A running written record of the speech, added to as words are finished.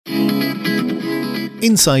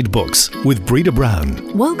Inside Books with Breda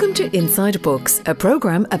Brown. Welcome to Inside Books, a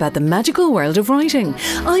programme about the magical world of writing.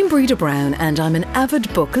 I'm Breda Brown and I'm an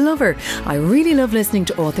avid book lover. I really love listening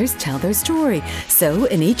to authors tell their story. So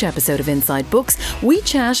in each episode of Inside Books, we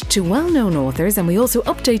chat to well-known authors and we also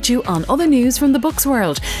update you on other news from the books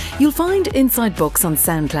world. You'll find Inside Books on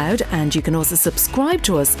SoundCloud and you can also subscribe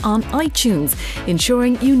to us on iTunes,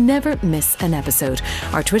 ensuring you never miss an episode.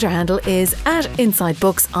 Our Twitter handle is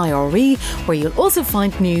 @InsideBooksIRE, where you'll also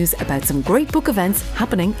find news about some great book events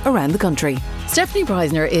happening around the country. Stephanie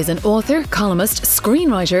Preisner is an author, columnist,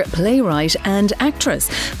 screenwriter, playwright and actress.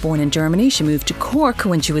 Born in Germany, she moved to Cork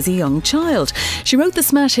when she was a young child. She wrote the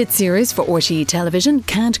smash hit series for RTE Television,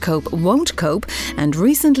 Can't Cope, Won't Cope, and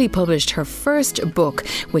recently published her first book,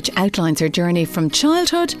 which outlines her journey from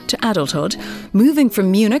childhood to adulthood, moving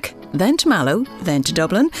from Munich, then to Mallow, then to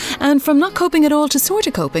Dublin, and from not coping at all to sort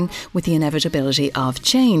of coping with the inevitability of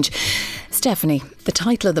change. Stephanie, the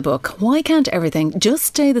title of the book, Why Can't Everything Just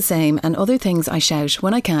Stay the Same and Other Things I Shout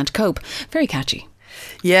When I Can't Cope? Very catchy.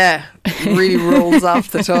 Yeah, really rolls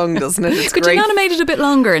off the tongue, doesn't it? It's Could great. you animate it a bit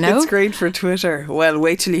longer, no? It's great for Twitter. Well,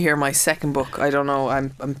 wait till you hear my second book. I don't know,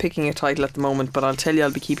 I'm picking a title at the moment, but I'll tell you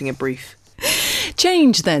I'll be keeping it brief.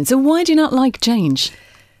 Change then. So why do you not like change?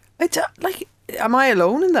 It's am I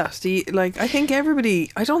alone in that? I think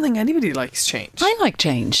I don't think anybody likes change. I like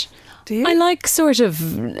change. Do you? I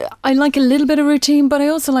like a little bit of routine, but I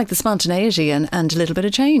also like the spontaneity and a little bit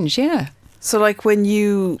of change, yeah. So when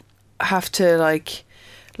you have to like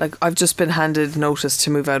I've just been handed notice to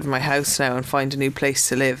move out of my house now and find a new place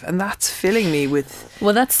to live, and that's filling me with...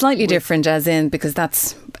 Well, that's slightly different as in, because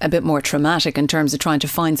that's a bit more traumatic in terms of trying to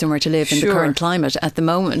find somewhere to live in the current climate at the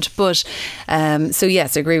moment. But, so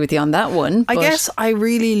yes, I agree with you on that one. I guess I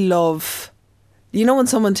really love... You know when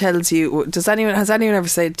someone tells you... Has anyone ever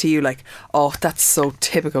said to you like, oh, that's so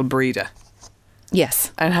typical Breda?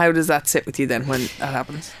 Yes. And how does that sit with you then when that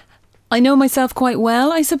happens? I know myself quite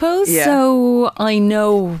well, I suppose. Yeah. So I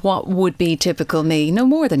know what would be typical me. No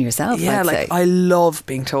more than yourself, yeah, I'd say. I love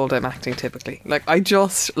being told I'm acting typically. I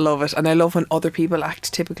just love it. And I love when other people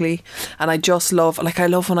act typically. And I just love, I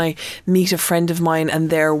love when I meet a friend of mine and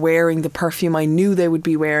they're wearing the perfume I knew they would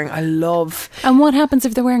be wearing. I love... And what happens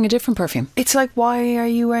if they're wearing a different perfume? It's why are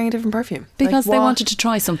you wearing a different perfume? Because they wanted to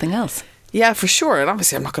try something else. Yeah, for sure. And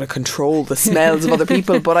obviously I'm not going to control the smells of other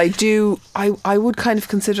people, but I would kind of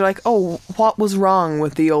consider what was wrong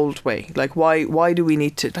with the old way? Why do we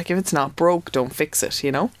need to, if it's not broke, don't fix it,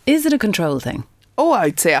 you know? Is it a control thing? Oh,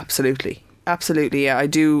 I'd say absolutely. Absolutely, yeah. I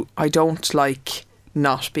don't like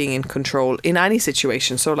not being in control in any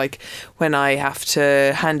situation. So when I have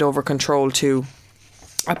to hand over control to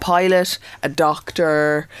a pilot, a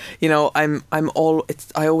doctor, I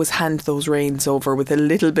always hand those reins over with a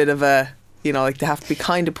little bit of a, they have to be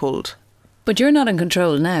kind of pulled. But you're not in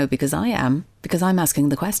control now because I am, because I'm asking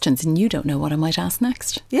the questions and you don't know what I might ask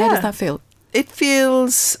next. Yeah. How does that feel? It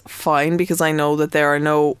feels fine because I know that there are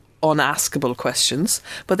no unaskable questions,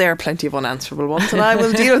 but there are plenty of unanswerable ones and I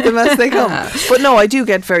will deal with them as they come. But no, I do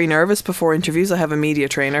get very nervous before interviews. I have a media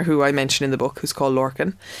trainer who I mention in the book who's called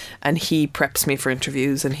Lorcan, and he preps me for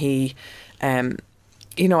interviews, and he I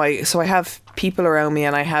have people around me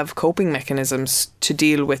and I have coping mechanisms to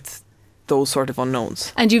deal with those sort of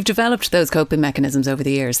unknowns. And you've developed those coping mechanisms over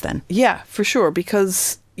the years then? Yeah, for sure,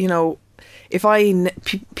 because if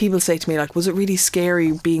people say to me was it really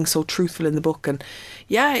scary being so truthful in the book? And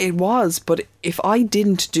yeah, it was. But if I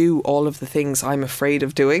didn't do all of the things I'm afraid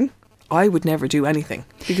of doing, I would never do anything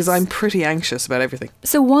because I'm pretty anxious about everything.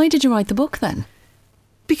 So why did you write the book then?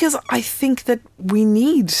 Because I think that we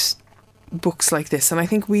need books like this, and I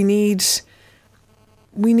think we need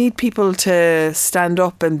people to stand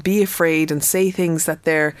up and be afraid and say things that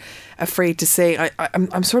they're afraid to say.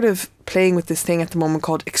 I'm sort of playing with this thing at the moment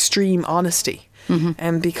called extreme honesty. Mm-hmm.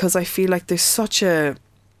 And because I feel like there's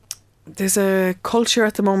a culture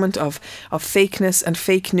at the moment of fakeness and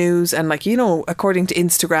fake news, and according to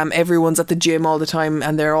Instagram, everyone's at the gym all the time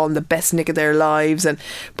and they're all in the best nick of their lives,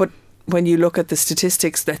 but when you look at the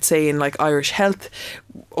statistics, let's say in Irish health,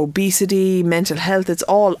 obesity, mental health, it's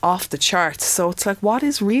all off the charts. So it's what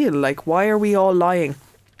is real? Why are we all lying?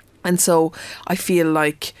 And so I feel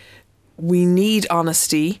like we need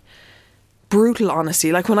honesty, brutal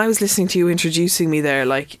honesty. When I was listening to you introducing me there,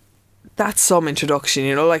 that's some introduction,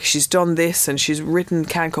 she's done this and she's written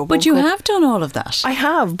Can't Cope. But you have done all of that. I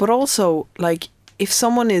have, but also if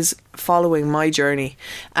someone is following my journey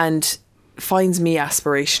and finds me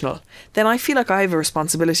aspirational, then I feel like I have a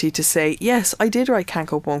responsibility to say, yes, I did write Can't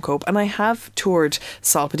Cope, Won't Cope, and I have toured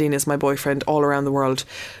Saul Padin as my boyfriend all around the world.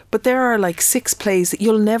 But there are like 6 plays that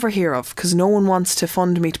you'll never hear of because no one wants to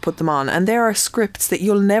fund me to put them on. And there are scripts that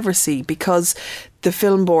you'll never see because the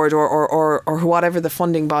film board or whatever the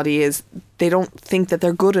funding body is, they don't think that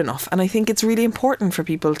they're good enough. And I think it's really important for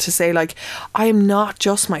people to say, like, I am not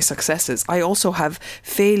just my successes. I also have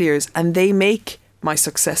failures, and they make my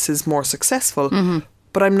successes more successful. Mm-hmm.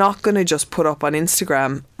 But I'm not going to just put up on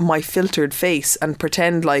Instagram my filtered face and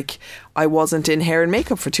pretend like I wasn't in hair and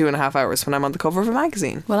makeup for 2.5 hours when I'm on the cover of a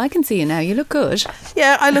magazine. Well, I can see you now. You look good.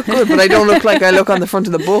 Yeah, I look good, but I don't look like I look on the front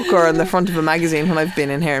of the book or on the front of a magazine when I've been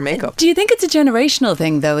in hair and makeup. Do you think it's a generational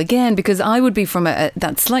thing, though? Again, because I would be from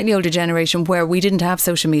that slightly older generation where we didn't have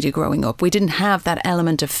social media growing up. We didn't have that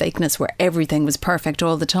element of fakeness where everything was perfect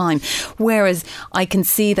all the time. Whereas I can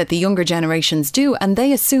see that the younger generations do, and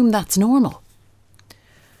they assume that's normal.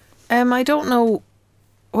 I don't know.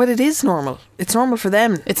 Well, it is normal. It's normal for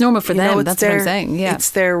them. It's normal for them. That's what I'm saying. Yeah,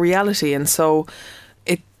 it's their reality, and so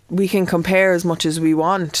we can compare as much as we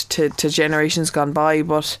want to generations gone by.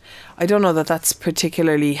 But I don't know that that's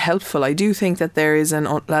particularly helpful. I do think that there is a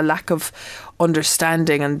lack of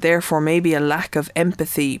understanding and therefore maybe a lack of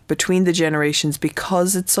empathy between the generations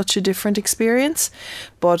because it's such a different experience.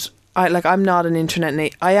 But I'm not an internet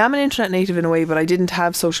native. I am an internet native in a way, but I didn't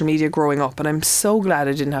have social media growing up, and I'm so glad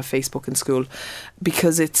I didn't have Facebook in school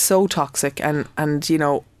because it's so toxic and you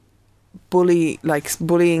know, bullying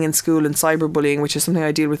in school and cyberbullying, which is something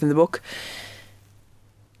I deal with in the book.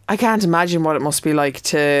 I can't imagine what it must be like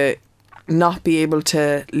to not be able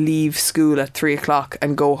to leave school at 3:00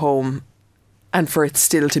 and go home and for it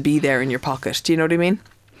still to be there in your pocket. Do you know what I mean?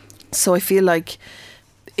 So I feel like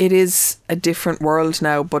it is a different world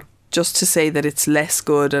now, but just to say that it's less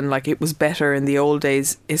good and like it was better in the old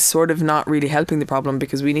days is sort of not really helping the problem,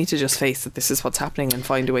 because we need to just face that this is what's happening and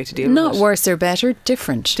find a way to deal with it. Not worse or better,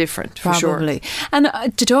 different. Different, for sure. Probably. And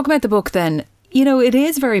to talk about the book then, you know, it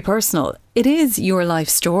is very personal. It is your life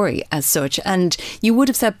story as such. And you would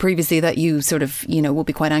have said previously that you sort of, you know, would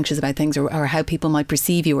be quite anxious about things or how people might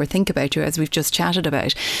perceive you or think about you, as we've just chatted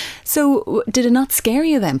about. So did it not scare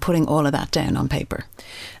you then, putting all of that down on paper?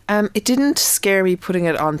 It didn't scare me putting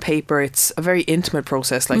it on paper. It's a very intimate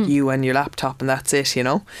process, like you and your laptop, and that's it, you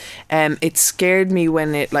know. It scared me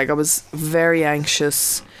when I was very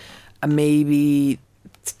anxious, maybe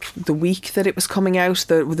the week that it was coming out,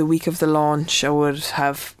 the week of the launch. I would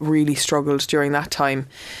have really struggled during that time,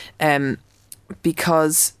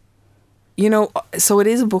 because, you know, so it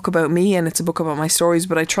is a book about me and it's a book about my stories,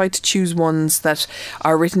 but I tried to choose ones that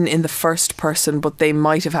are written in the first person, but they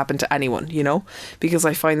might have happened to anyone, you know, because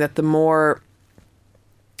I find that the more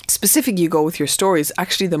specific you go with your stories,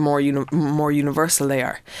 actually the more more universal they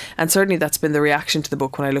are. And certainly that's been the reaction to the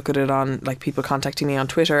book when I look at it on, like, people contacting me on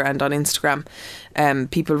Twitter and on Instagram.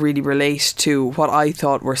 People really relate to what I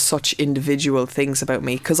thought were such individual things about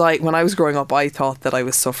me, because when I was growing up, I thought that I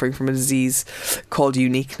was suffering from a disease called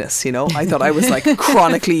uniqueness, you know. I thought I was like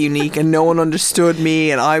chronically unique and no one understood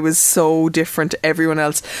me and I was so different to everyone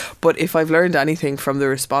else. But if I've learned anything from the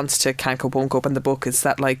response to Can't Cope, Won't Cope and the book, it's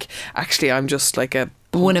that, like, actually I'm just like a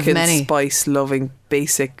one of many spice loving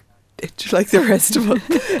basic, like the rest of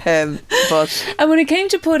them. But and when it came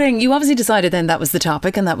to putting, you obviously decided then that was the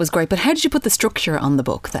topic, and that was great, but how did you put the structure on the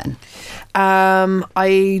book then?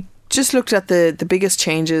 I just looked at the biggest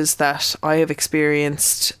changes that I have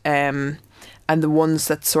experienced, and the ones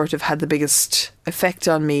that sort of had the biggest effect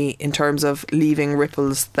on me in terms of leaving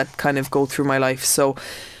ripples that kind of go through my life. So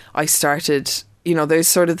I started, you know, there's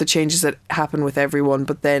sort of the changes that happen with everyone,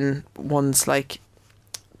 but then ones like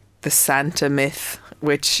the Santa myth,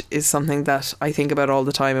 which is something that I think about all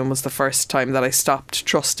the time and was the first time that I stopped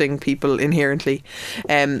trusting people inherently.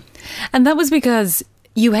 And that was because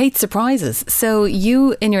you hate surprises. So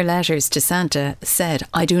you, in your letters to Santa, said,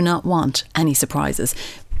 I do not want any surprises.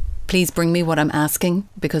 Please bring me what I'm asking,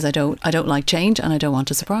 because I don't like change and I don't want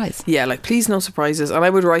a surprise. Yeah, like, please, no surprises. And I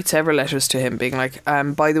would write several letters to him being like,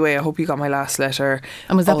 by the way, I hope you got my last letter.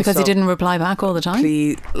 And was that also because he didn't reply back all the time?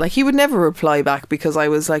 Please, like, he would never reply back because I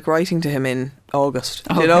was like writing to him in August,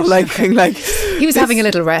 you know, like he was having a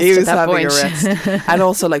little rest. He was at that having point. a rest. And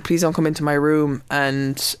also, like, please don't come into my room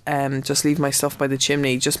and just leave my stuff by the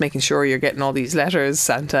chimney. Just making sure you're getting all these letters,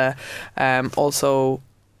 Santa. Also,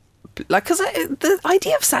 like, because the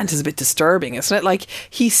idea of Santa is a bit disturbing, isn't it? Like,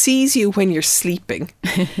 he sees you when you're sleeping.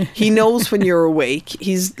 He knows when you're awake.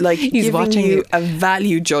 He's giving watching you a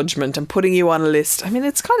value judgment and putting you on a list. I mean,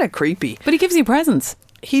 it's kind of creepy. But he gives you presents.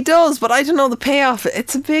 He does, but I don't know the payoff.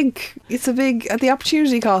 It's a big. The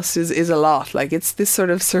opportunity cost is a lot. Like, it's this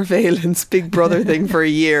sort of surveillance Big Brother thing for a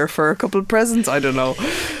year for a couple of presents. I don't know.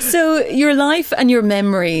 So your life and your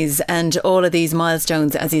memories and all of these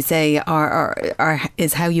milestones, as you say,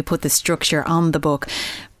 is how you put the structure on the book.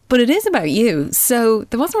 But it is about you. So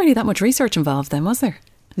there wasn't really that much research involved then, was there?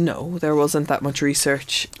 No, there wasn't that much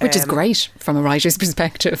research. Which is great from a writer's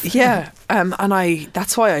perspective. Yeah, and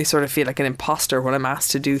that's why I sort of feel like an imposter when I'm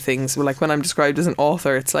asked to do things. Like, when I'm described as an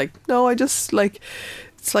author, it's like, no, I just like...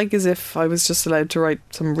 It's like as if I was just allowed to write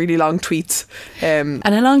some really long tweets. And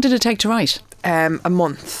how long did it take to write? A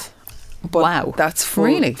month. But wow. That's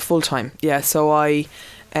full time. Yeah, so I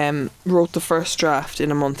wrote the first draft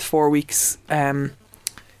in a month, 4 weeks, when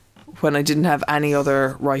I didn't have any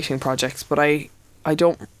other writing projects. But I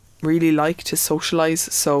don't really like to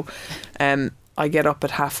socialise, so I get up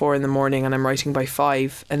at 4:30 in the morning and I'm writing by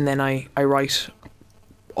 5, and then I write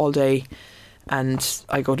all day and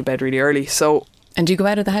I go to bed really early. So. And do you go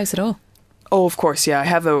out of the house at all? Oh, of course, yeah. I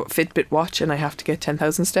have a Fitbit watch and I have to get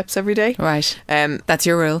 10,000 steps every day. Right. That's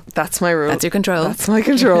your rule. That's my rule. That's your control. That's my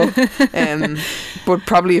control. But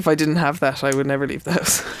probably if I didn't have that, I would never leave the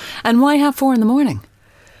house. And why 4:30 in the morning?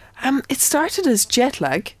 It started as jet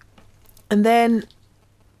lag. And then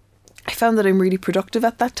I found that I'm really productive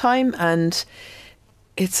at that time, and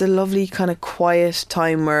it's a lovely kind of quiet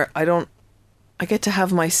time where I get to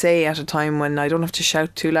have my say at a time when I don't have to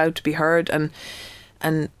shout too loud to be heard,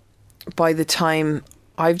 and by the time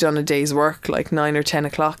I've done a day's work, like 9 or 10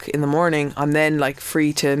 o'clock in the morning, I'm then like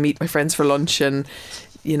free to meet my friends for lunch and,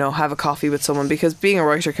 you know, have a coffee with someone, because being a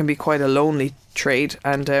writer can be quite a lonely trade,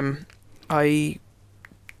 and I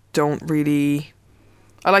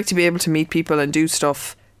like to be able to meet people and do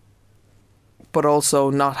stuff, but also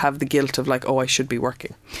not have the guilt of like, oh, I should be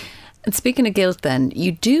working. And speaking of guilt then,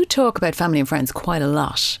 you do talk about family and friends quite a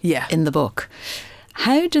lot in the book.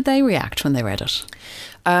 How did they react when they read it?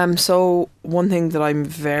 So one thing that I'm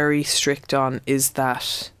very strict on is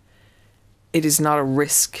that it is not a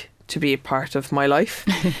risk to be a part of my life.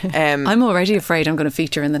 I'm already afraid I'm going to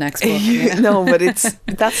feature in the next book. Yeah. No, but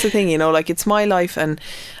that's the thing, you know, like, it's my life, and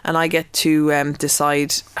I get to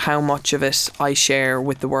decide how much of it I share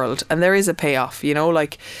with the world, and there is a payoff, you know,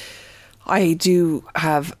 like, I do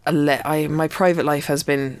have my private life has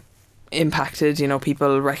been impacted, you know,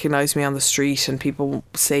 people recognise me on the street and people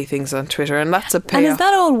say things on Twitter, and that's a payoff. And is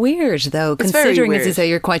that all weird though, it's considering, as you say,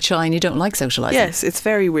 you're quite shy and you don't like socialising? Yes, it's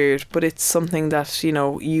very weird, but it's something that, you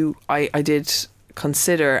know, I did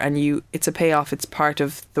consider, and it's a payoff. It's part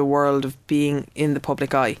of the world of being in the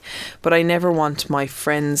public eye. But I never want my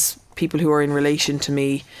friends, people who are in relation to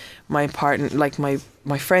me, my partner, like my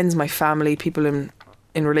friends, my family, people in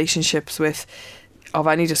relationships with of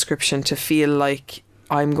any description, to feel like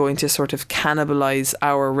I'm going to sort of cannibalise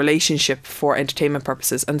our relationship for entertainment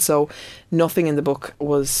purposes. And so nothing in the book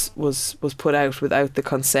was put out without the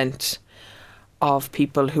consent of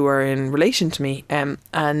people who are in relation to me.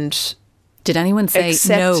 And did anyone say,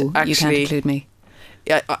 no, actually, you can't include me?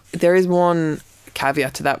 Yeah, there is one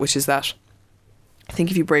caveat to that, which is that I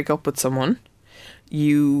think if you break up with someone,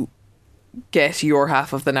 you get your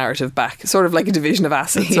half of the narrative back, sort of like a division of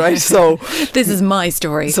assets, right? So this is my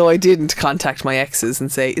story. So I didn't contact my exes and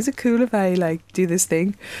say, is it cool if I like do this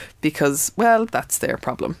thing? Because, well, that's their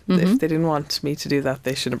problem. If they didn't want me to do that,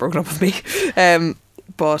 they shouldn't have broken up with me.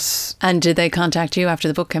 And did they contact you after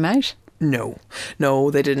the book came out? No,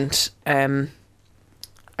 they didn't.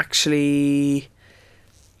 Actually,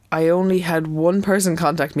 I only had one person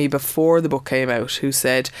contact me before the book came out who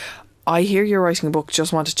said, I hear you're writing a book,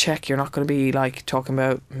 just want to check you're not going to be like talking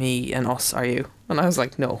about me and us, are you? And I was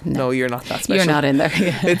like, no, you're not that special. You're not in there.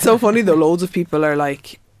 Yeah. It's so funny though, loads of people are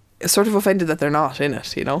like sort of offended that they're not in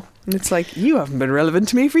it, you know? And it's like, you haven't been relevant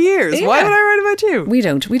to me for years. Yeah. Why would I write about you? We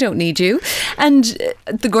don't need you. And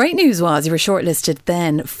the great news was you were shortlisted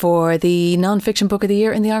then for the non-fiction book of the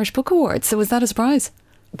year in the Irish Book Awards. So was that a surprise?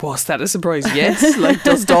 Was that a surprise? Yes. Like,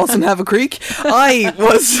 does Dawson have a creek? I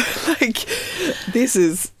was like,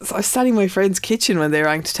 I was standing in my friend's kitchen when they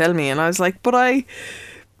rang to tell me, and I was like, but I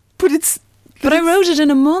wrote it in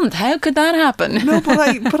a month. How could that happen? No,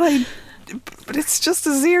 but it's just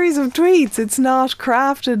a series of tweets. It's not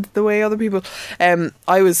crafted the way other people.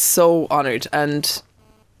 I was so honoured and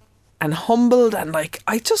humbled, and like,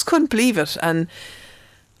 I just couldn't believe it. And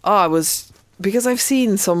I was, because I've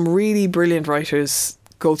seen some really brilliant writers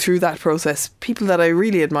go through that process, people that I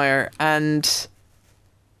really admire, and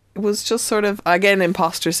it was just sort of, again,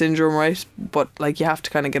 imposter syndrome, right? But like, you have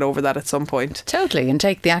to kind of get over that at some point. Totally, and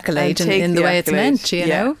take the accolade in the way it's meant, you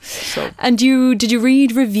know? So. And did you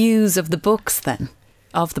read reviews of the books then?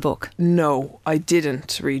 of the book? No, I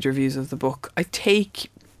didn't read reviews of the book. I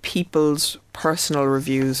take people's personal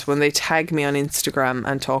reviews when they tag me on Instagram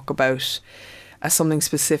and talk about something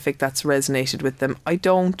specific that's resonated with them. I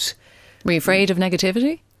don't... Were you afraid of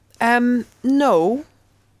negativity? No,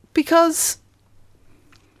 because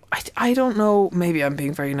I don't know, maybe I'm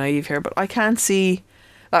being very naive here, but I can't see...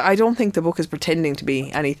 I don't think the book is pretending to be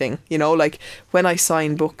anything, you know, like when I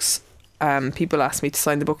sign books, people ask me to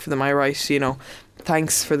sign the book for them, I write, you know,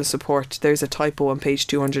 thanks for the support. There's a typo on page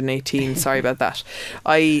 218. Sorry about that.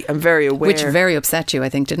 I am very aware. Which very upset you, I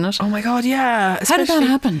think, didn't it? Oh my God, yeah. How did that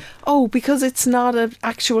happen? Oh, because it's not an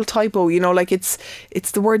actual typo. You know, like it's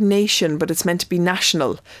the word nation, but it's meant to be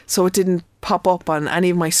national. So it didn't pop up on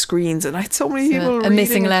any of my screens. And I had so many people a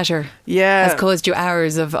missing letter. Yeah. Has caused you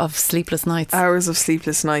hours of sleepless nights. Hours of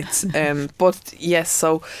sleepless nights. But yes,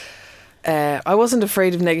 so I wasn't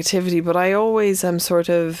afraid of negativity, but I always am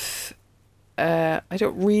sort of... I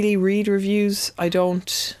don't really read reviews. I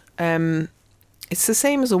don't... it's the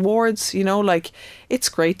same as awards, you know, like it's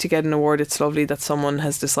great to get an award. It's lovely that someone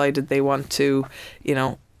has decided they want to, you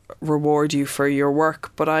know, reward you for your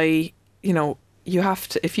work. But you know, you have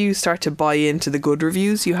to, if you start to buy into the good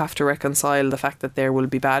reviews, you have to reconcile the fact that there will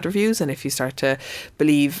be bad reviews. And if you start to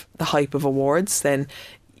believe the hype of awards, then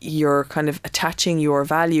you're kind of attaching your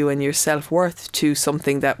value and your self-worth to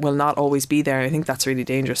something that will not always be there. I think that's really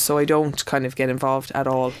dangerous. So I don't kind of get involved at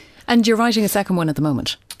all. And you're writing a second one at the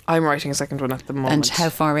moment? I'm writing a second one at the moment. And how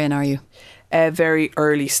far in are you? Very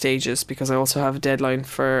early stages, because I also have I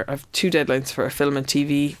have 2 deadlines for a film and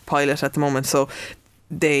TV pilot at the moment. So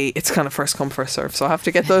it's kind of first come, first serve. So I have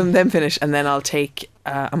to get them finished, and then I'll take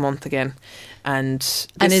a month again. And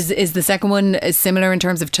is the second one similar in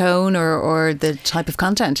terms of tone or the type of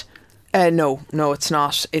content? No, it's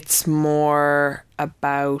not. It's more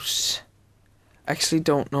about... I actually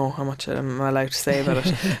don't know how much I'm allowed to say about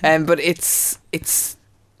it. But it's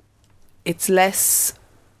less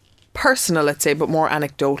personal, let's say, but more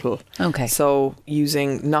anecdotal. Okay. So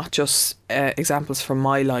using not just examples from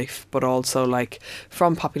my life, but also like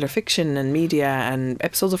from popular fiction and media and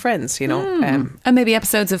episodes of Friends, you know. And maybe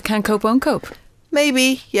episodes of Can't Cope, Won't Cope.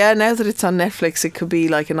 Maybe, yeah. Now that it's on Netflix, it could be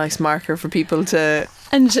like a nice marker for people to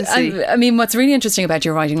see. I mean, what's really interesting about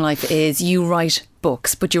your writing life is you write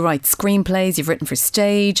books, but you write screenplays, you've written for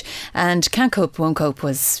stage, and Can't Cope, Won't Cope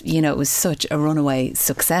was, you know, it was such a runaway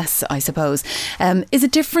success, I suppose. Is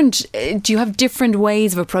it different? Do you have different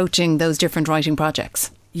ways of approaching those different writing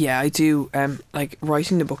projects? Yeah, I do. Like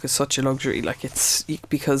writing the book is such a luxury. Like it's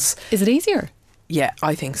because... Is it easier? Yeah,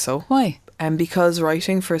 I think so. Why? Because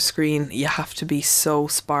writing for a screen, you have to be so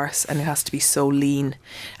sparse and it has to be so lean,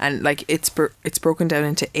 and like it's broken down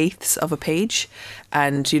into eighths of a page,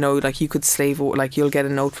 and you know, like you could like you'll get a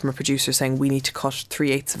note from a producer saying we need to cut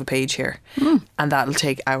 3/8 of a page here, and that'll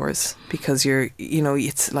take hours because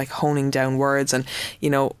it's like honing down words. And you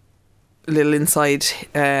know, little inside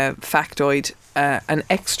factoid, an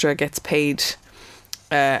extra gets paid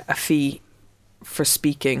a fee for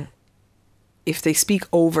speaking. If they speak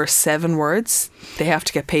over 7 words, they have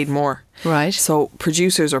to get paid more. Right. So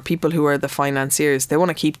producers or people who are the financiers, they want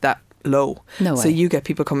to keep that low. No way. So you get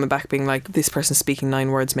people coming back being like, this person's speaking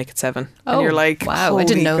 9 words, make it 7. Oh, and you're like, wow, I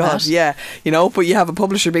didn't know God. that. Yeah, you know, but you have a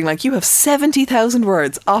publisher being like, you have 70,000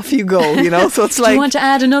 words, off you go, you know. So it's like, do you want to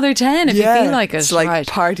add another 10 if you feel like it? It's like right.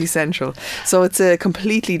 Party Central. So it's a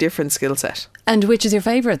completely different skill set. And which is your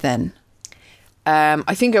favourite then?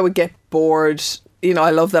 I think I would get bored. You know,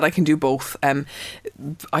 I love that I can do both. The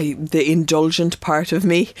indulgent part of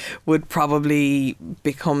me would probably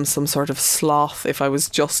become some sort of sloth if I was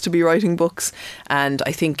just to be writing books. And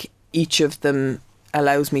I think each of them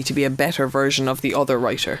allows me to be a better version of the other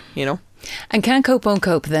writer, you know. And Can't Cope, Won't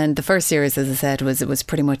Cope then, the first series, as I said, was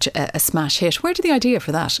pretty much a smash hit. Where did the idea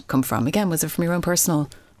for that come from? Again, was it from your own personal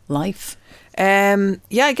life? Yeah,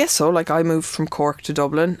 I guess so. Like I moved from Cork to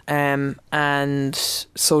Dublin, and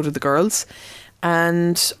so did the girls.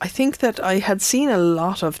 And I think that I had seen a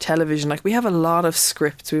lot of television. Like we have a lot of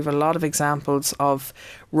scripts, we have a lot of examples of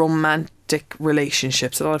romantic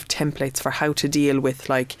relationships, a lot of templates for how to deal with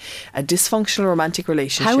like a dysfunctional romantic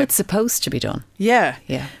relationship. How it's supposed to be done. Yeah.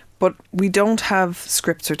 Yeah. But we don't have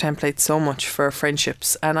scripts or templates so much for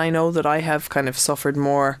friendships. And I know that I have kind of suffered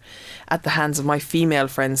more at the hands of my female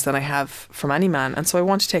friends than I have from any man. And so I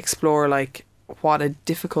wanted to explore like what a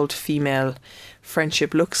difficult female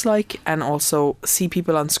friendship looks like, and also see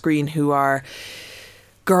people on screen who are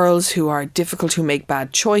girls who are difficult, who make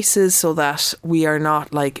bad choices, so that we are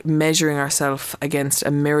not like measuring ourselves against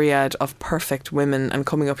a myriad of perfect women and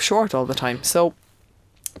coming up short all the time. So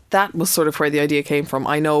that was sort of where the idea came from.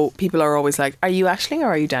 I know people are always like, are you Aisling or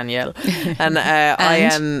are you Danielle? And I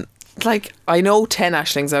am like, I know 10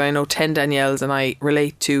 Aislings and I know 10 Danielles, and I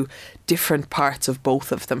relate to different parts of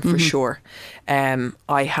both of them for sure.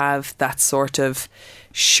 I have that sort of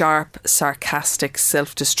sharp, sarcastic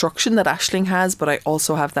self-destruction that Aisling has, but I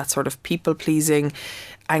also have that sort of people-pleasing,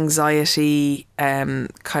 anxiety, kind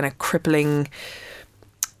of crippling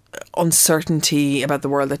uncertainty about the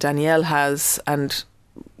world that Danielle has. And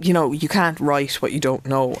you know, you can't write what you don't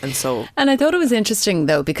know, and so. And I thought it was interesting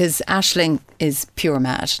though, because Aisling is pure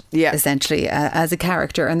mad, essentially, as a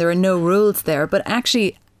character, and there are no rules there. But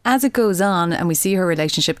actually, as it goes on and we see her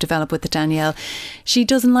relationship develop with Danielle, she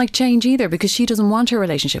doesn't like change either, because she doesn't want her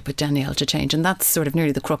relationship with Danielle to change, and that's sort of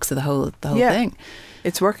nearly the crux of the whole thing.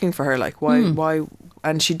 It's working for her. Like, why?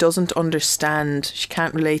 And she doesn't understand. She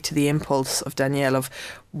can't relate to the impulse of Danielle of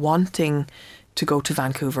wanting to go to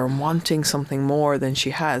Vancouver and wanting something more than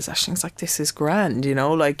she has. Aisling's like, this is grand, you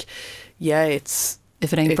know, like, yeah, it's...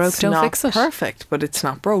 If it ain't broke, don't fix it. It's not perfect, but it's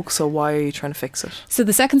not broke, so why are you trying to fix it? So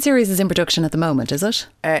the second series is in production at the moment, is it?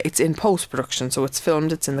 It's in post-production, so it's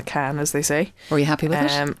filmed, it's in the can, as they say. Were you happy with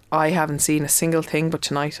it? I haven't seen a single thing, but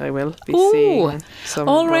tonight I will be Ooh, seeing some...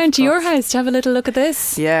 all round to your house to have a little look at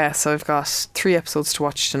this. Yeah, so I've got 3 episodes to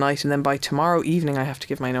watch tonight, and then by tomorrow evening I have to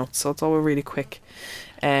give my notes, so it's all really quick.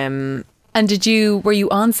 And were you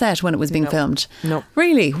on set when it was being filmed? No.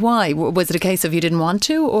 Really? Why? Was it a case of you didn't want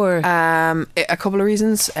to, or? A couple of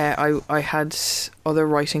reasons. I had other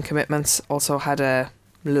writing commitments, also had a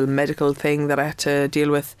little medical thing that I had to deal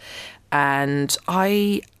with, and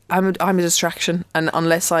I'm a distraction, and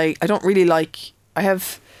unless I don't really like, I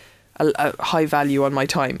have a high value on my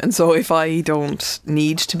time, and so if I don't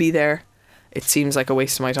need to be there, it seems like a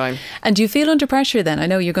waste of my time. And do you feel under pressure then? I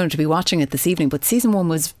know you're going to be watching it this evening, but season 1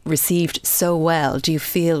 was received so well. Do you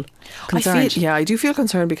feel concerned? I do feel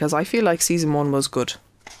concerned, because I feel like season 1 was good.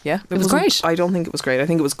 Yeah, it was great. I don't think it was great. I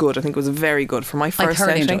think it was good. I think it was very good for my first. I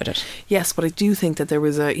thoroughly enjoyed it. Yes, but I do think that there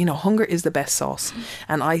was hunger is the best sauce,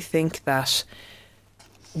 and I think that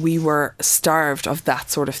we were starved of that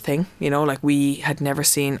sort of thing, you know, like we had never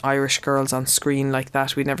seen Irish girls on screen like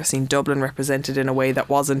that. We'd never seen Dublin represented in a way that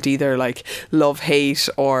wasn't either like love, hate,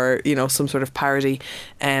 or, you know, some sort of parody.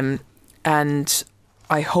 And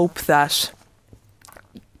I hope that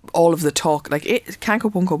all of the talk, like Canco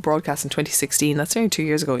Bunco broadcast in 2016, that's only 2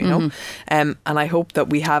 years ago, you know, and I hope that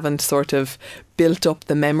we haven't sort of built up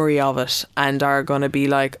the memory of it and are going to be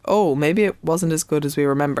like, oh, maybe it wasn't as good as we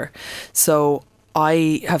remember. So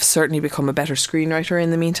I have certainly become a better screenwriter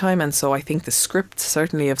in the meantime, and so I think the scripts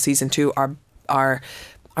certainly of season 2 are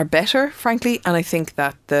better, frankly, and I think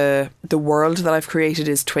that the world that I've created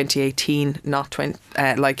is 2018, not 20.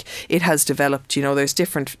 Like, it has developed. You know, there's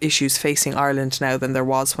different issues facing Ireland now than there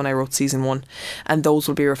was when I wrote season 1, and those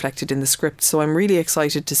will be reflected in the script. So I'm really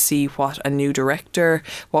excited to see what a new director,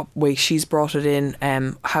 what way she's brought it in,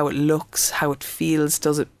 how it looks, how it feels.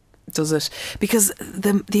 Does it, because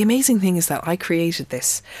the amazing thing is that I created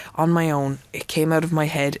this on my own. It came out of my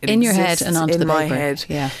head. It in your head and onto the paper. In my head.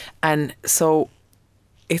 Yeah. And so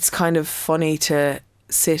it's kind of funny to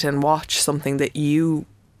sit and watch something that you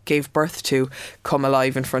gave birth to come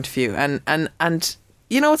alive in front of you. And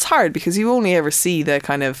you know, it's hard because you only ever see the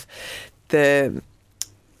kind of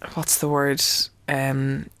what's the word?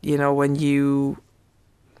 You know, when you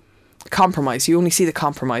compromise, you only see the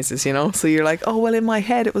compromises, you know, so you're like, oh well, in my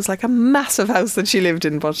head it was like a massive house that she lived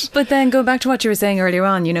in, but then going back to what you were saying earlier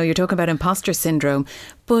on, you know, you're talking about imposter syndrome,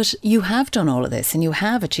 but you have done all of this and you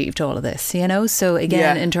have achieved all of this, you know, so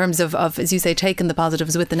again, in terms of as you say, taking the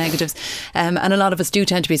positives with the negatives, and a lot of us do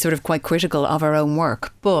tend to be sort of quite critical of our own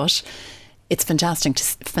work, but it's fantastic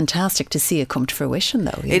to see it come to fruition,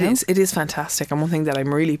 though. It is fantastic. And one thing that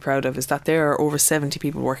I'm really proud of is that there are over 70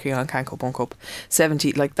 people working on Canco Bunco.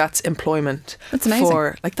 70, like, that's employment. That's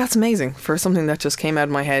amazing. That's amazing for something that just came out of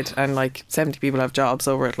my head, and like 70 people have jobs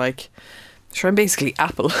over it. Like, sure, I'm basically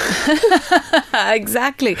Apple.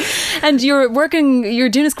 Exactly. And you're doing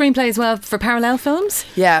a screenplay as well for Parallel Films?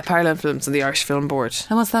 Yeah, Parallel Films and the Irish Film Board.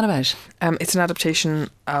 And what's that about? It's an adaptation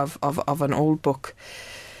of an old book.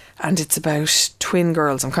 And it's about twin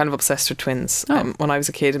girls. I'm kind of obsessed with twins. When I was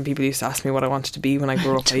a kid and people used to ask me what I wanted to be when I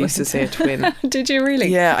grew up, I used to say a twin. Did you really?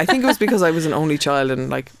 Yeah, I think it was because I was an only child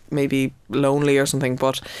and like maybe lonely or something.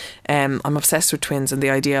 But I'm obsessed with twins and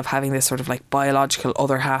the idea of having this sort of like biological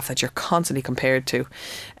other half that you're constantly compared to.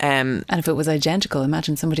 And if it was identical,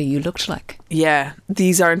 imagine somebody you looked like. Yeah,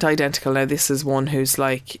 these aren't identical. Now this is one who's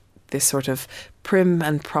like this sort of prim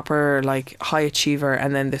and proper, like high achiever,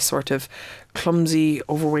 and then this sort of clumsy,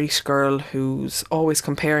 overweight girl who's always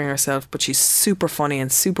comparing herself, but she's super funny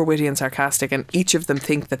and super witty and sarcastic, and each of them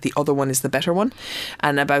think that the other one is the better one,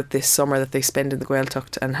 and about this summer that they spend in the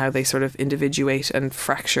Gaeltacht and how they sort of individuate and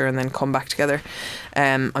fracture and then come back together.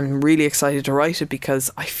 I'm really excited to write it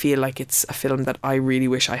because I feel like it's a film that I really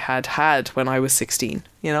wish I had when I was 16,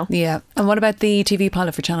 you know? Yeah. And what about the TV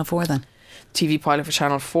pilot for Channel 4 then? TV pilot for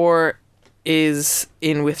Channel 4 is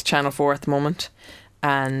in with Channel 4 at the moment,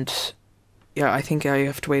 and yeah, I think I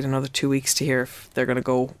have to wait another 2 weeks to hear if they're going to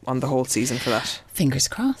go on the whole season for that. Fingers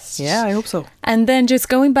crossed. Yeah, I hope so. And then just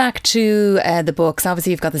going back to the books,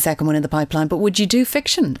 obviously you've got the second one in the pipeline, but would you do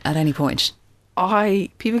fiction at any point?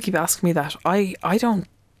 People keep asking me that. I don't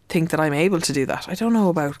think that I'm able to do that. I don't know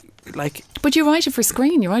about, like... But you write it for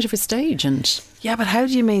screen, you write it for stage, and... Yeah, but how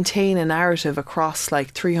do you maintain a narrative across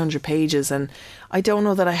like 300 pages? And I don't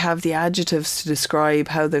know that I have the adjectives to describe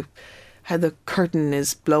how the curtain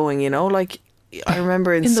is blowing, you know? Like, I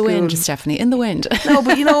remember in In school... the wind, Stephanie, in the wind. No,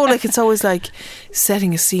 but you know, like, it's always like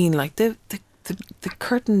setting a scene, like the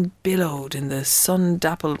curtain billowed in the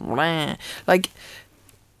sun-dappled... Like,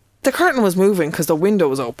 the curtain was moving because the window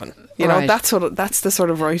was open. You know, Right. that's the sort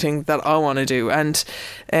of writing that I want to do. And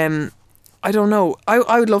I don't know.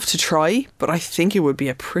 I would love to try, but I think it would be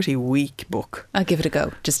a pretty weak book. I'll give it a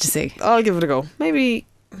go, just to see. I'll give it a go. Maybe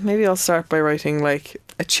I'll start by writing like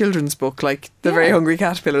a children's book, like The Very Hungry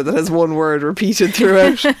Caterpillar, that has one word repeated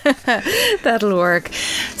throughout. That'll work.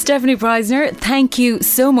 Stephanie Preisner, thank you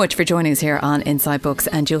so much for joining us here on Inside Books,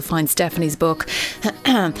 and you'll find Stephanie's book,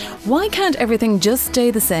 Why Can't Everything Just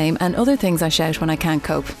Stay the Same and Other Things I Shout When I Can't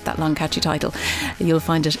Cope, that long catchy title. You'll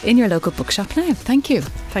find it in your local bookshop now. Thank you.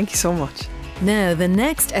 Thank you so much. Now, the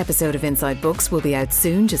next episode of Inside Books will be out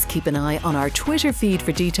soon. Just keep an eye on our Twitter feed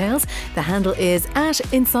for details. The handle is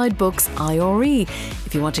 @InsideBooksIRE.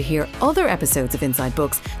 If you want to hear other episodes of Inside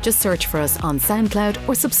Books, just search for us on SoundCloud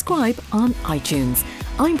or subscribe on iTunes.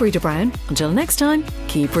 I'm Breda Brown. Until next time,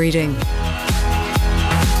 keep reading.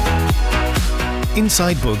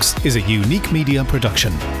 Inside Books is a Unique Media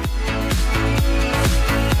production.